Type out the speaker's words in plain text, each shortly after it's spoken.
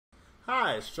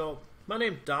Hi, so my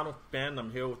name's Donald Ben.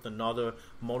 I'm here with another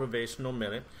Motivational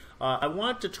Minute. I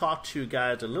wanted to talk to you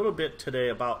guys a little bit today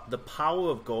about the power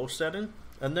of goal setting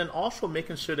and then also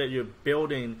making sure that you're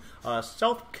building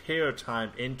self-care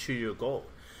time into your goal.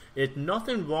 It's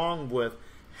nothing wrong with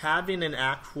having an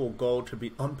actual goal to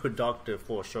be unproductive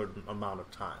for a certain amount of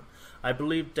time. I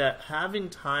believe that having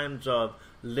times of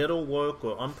little work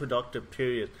or unproductive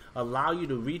periods allow you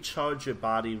to recharge your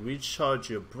body, recharge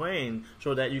your brain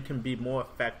so that you can be more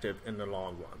effective in the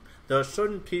long run. There are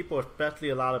certain people, especially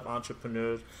a lot of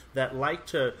entrepreneurs, that like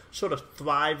to sort of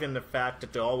thrive in the fact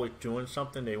that they're always doing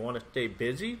something, they want to stay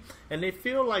busy, and they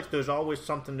feel like there's always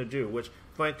something to do, which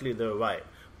frankly they're right.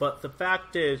 But the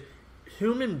fact is,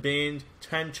 human beings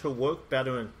tend to work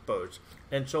better in spurts.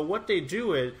 And so what they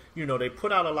do is, they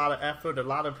put out a lot of effort, a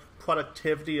lot of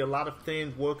productivity, a lot of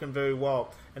things working very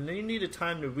well, and then you need a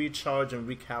time to recharge and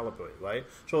recalibrate, right?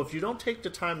 So if you don't take the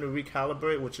time to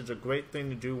recalibrate, which is a great thing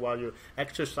to do while you're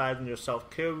exercising your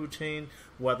self-care routine,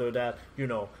 whether that,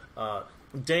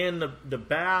 day in the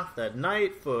bath at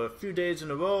night for a few days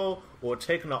in a row, or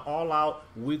taking an all-out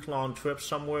week-long trip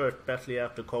somewhere, especially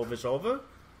after COVID's over,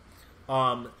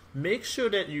 make sure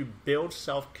that you build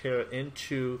self-care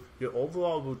into your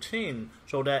overall routine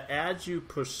so that as you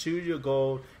pursue your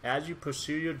goals, as you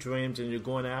pursue your dreams and you're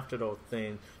going after those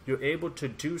things, you're able to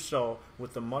do so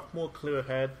with a much more clear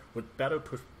head, with better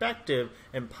perspective,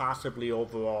 and possibly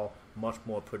overall much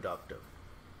more productive.